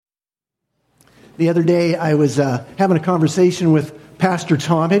The other day, I was having a conversation with Pastor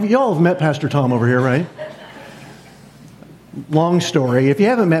Tom. You all have met Pastor Tom over here, right? Long story. If you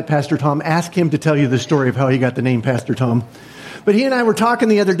haven't met Pastor Tom, ask him to tell you the story of how he got the name Pastor Tom. But he and I were talking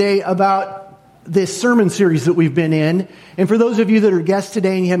the other day about this sermon series that we've been in. And for those of you that are guests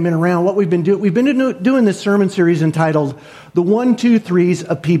today and you haven't been around, what we've been doing this sermon series entitled The 1, 2, 3s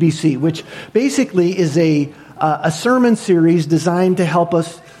of PBC, which basically is a sermon series designed to help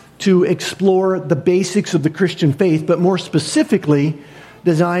us to explore the basics of the Christian faith, but more specifically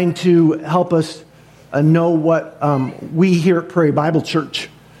designed to help us know what we here at Prairie Bible Church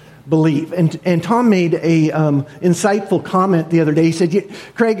believe. And Tom made a insightful comment the other day. He said,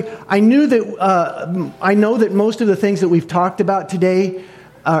 Craig, I know that most of the things that we've talked about today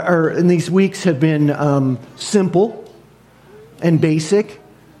or in these weeks have been simple and basic,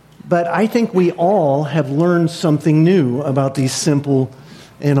 but I think we all have learned something new about these simple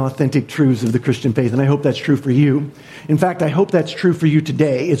and authentic truths of the Christian faith. And I hope that's true for you. In fact, I hope that's true for you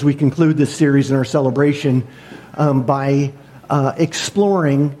today as we conclude this series in our celebration by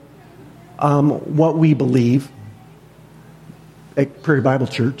exploring what we believe at Prairie Bible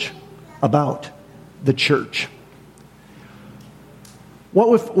Church about the church.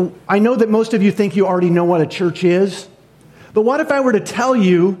 I know that most of you think you already know what a church is, but what if I were to tell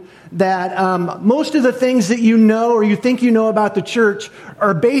you that most of the things that you know or you think you know about the church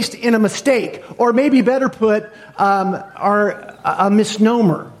are based in a mistake, or maybe better put, are a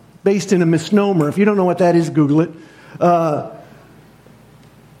misnomer, based in a misnomer. If you don't know what that is, Google it.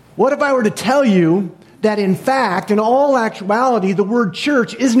 What if I were to tell you that in fact, in all actuality, the word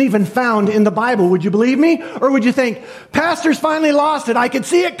church isn't even found in the Bible? Would you believe me? Or would you think, Pastor's finally lost it. I could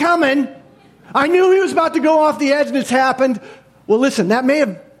see it coming. I knew he was about to go off the edge and it's happened. Well, listen, that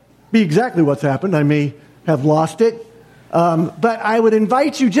may be exactly what's happened. I may have lost it. But I would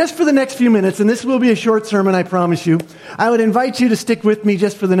invite you just for the next few minutes, and this will be a short sermon, I promise you. I would invite you to stick with me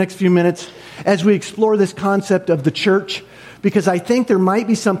just for the next few minutes as we explore this concept of the church, because I think there might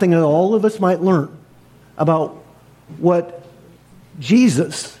be something that all of us might learn about what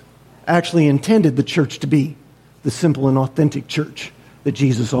Jesus actually intended the church to be, the simple and authentic church that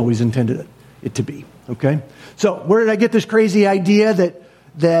Jesus always intended it to be. Okay? So, where did I get this crazy idea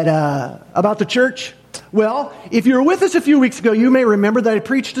that about the church? Well, if you were with us a few weeks ago, you may remember that I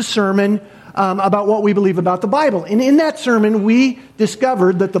preached a sermon about what we believe about the Bible. And in that sermon, we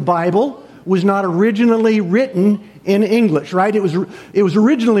discovered that the Bible was not originally written in English, right? It was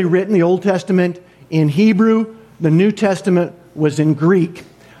originally written, the Old Testament, in Hebrew. The New Testament was in Greek.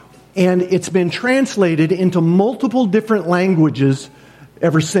 And it's been translated into multiple different languages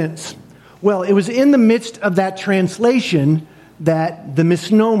ever since. Well, it was in the midst of that translation that the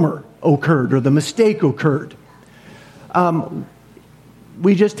misnomer occurred, or the mistake occurred.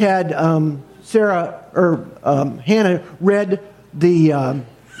 We just had Hannah read the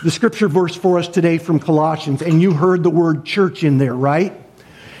scripture verse for us today from Colossians, and you heard the word church in there, right?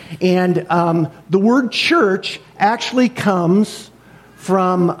 And the word church actually comes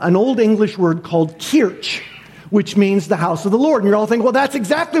from an Old English word called kirch, which means the house of the Lord. And you're all thinking, well, that's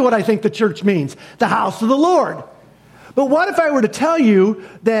exactly what I think the church means, the house of the Lord. But what if I were to tell you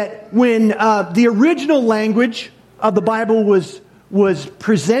that when the original language of the Bible was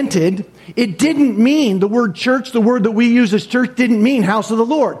presented, it didn't mean the word church, the word that we use as church, didn't mean house of the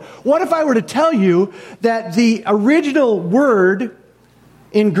Lord? What if I were to tell you that the original word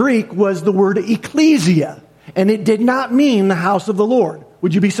in Greek was the word ecclesia, and it did not mean the house of the Lord?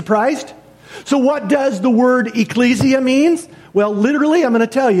 Would you be surprised? So what does the word ecclesia means? Well, literally, I'm going to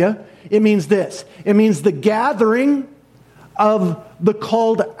tell you, it means this. It means the gathering of the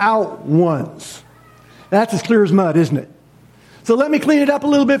called out ones. That's as clear as mud, isn't it? So let me clean it up a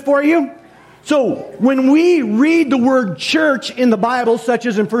little bit for you. So when we read the word church in the Bible, such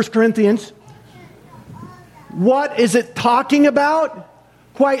as in 1 Corinthians, what is it talking about?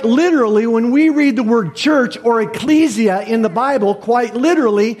 Quite literally, when we read the word church or ecclesia in the Bible, quite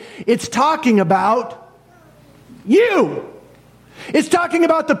literally, it's talking about you. It's talking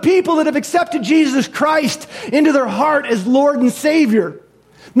about the people that have accepted Jesus Christ into their heart as Lord and Savior.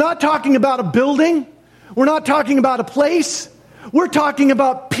 Not talking about a building. We're not talking about a place. We're talking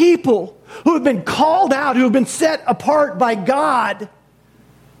about people who have been called out, who have been set apart by God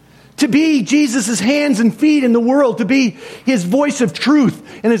to be Jesus' hands and feet in the world, to be His voice of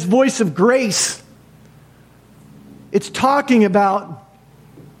truth and His voice of grace. It's talking about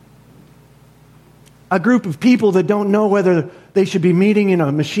a group of people that don't know whether they should be meeting in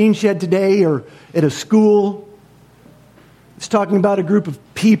a machine shed today or at a school. It's talking about a group of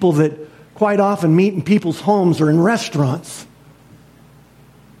people that quite often meet in people's homes or in restaurants.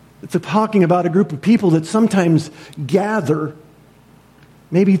 It's talking about a group of people that sometimes gather,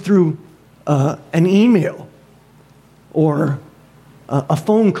 maybe through an email or a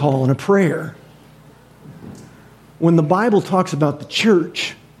phone call and a prayer. When the Bible talks about the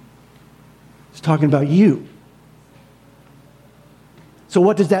church, it's talking about you. So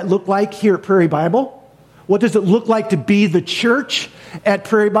what does that look like here at Prairie Bible? What does it look like to be the church at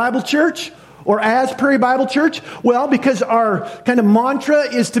Prairie Bible Church or as Prairie Bible Church? Well, because our kind of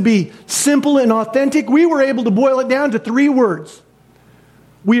mantra is to be simple and authentic, we were able to boil it down to 3 words.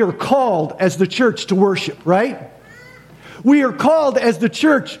 We are called as the church to worship, right? We are called as the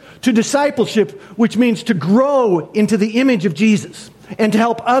church to discipleship, which means to grow into the image of Jesus and to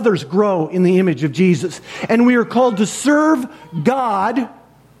help others grow in the image of Jesus. And we are called to serve God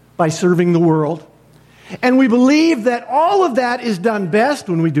by serving the world. And we believe that all of that is done best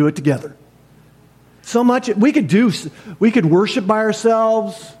when we do it together. So much we could worship by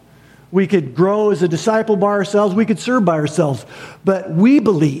ourselves. We could grow as a disciple by ourselves. We could serve by ourselves. But we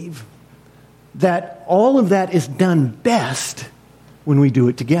believe that all of that is done best when we do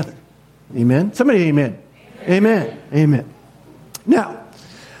it together. Amen? Somebody amen. Amen. Amen. Now,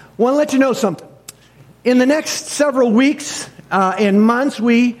 I want to let you know something. In the next several weeks and months,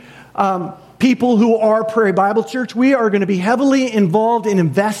 people who are Prairie Bible Church, we are going to be heavily involved in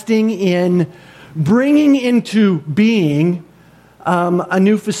investing in bringing into being a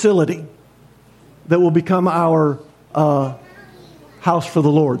new facility that will become our house for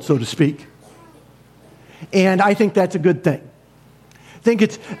the Lord, so to speak. And I think that's a good thing. I think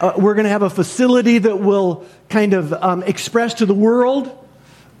we're going to have a facility that will kind of express to the world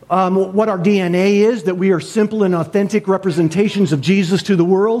what our DNA is, that we are simple and authentic representations of Jesus to the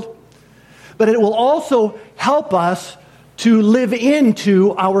world. But it will also help us to live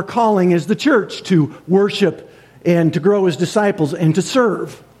into our calling as the church, to worship and to grow as disciples and to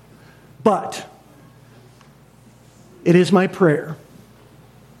serve. But it is my prayer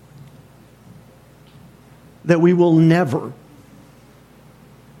that we will never,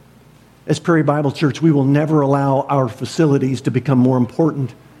 as Prairie Bible Church, we will never allow our facilities to become more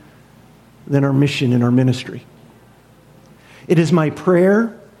important than our mission and our ministry. It is my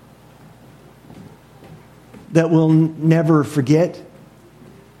prayer that we'll never forget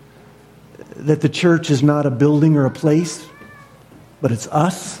that the church is not a building or a place, but it's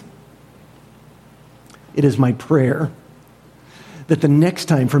us. It is my prayer that the next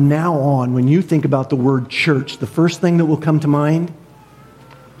time from now on, when you think about the word church, the first thing that will come to mind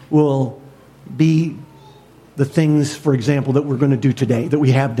will be the things, for example, that we're going to do today, that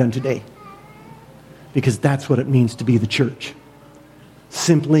we have done today. Because that's what it means to be the church.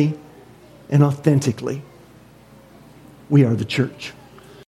 Simply and authentically, we are the church.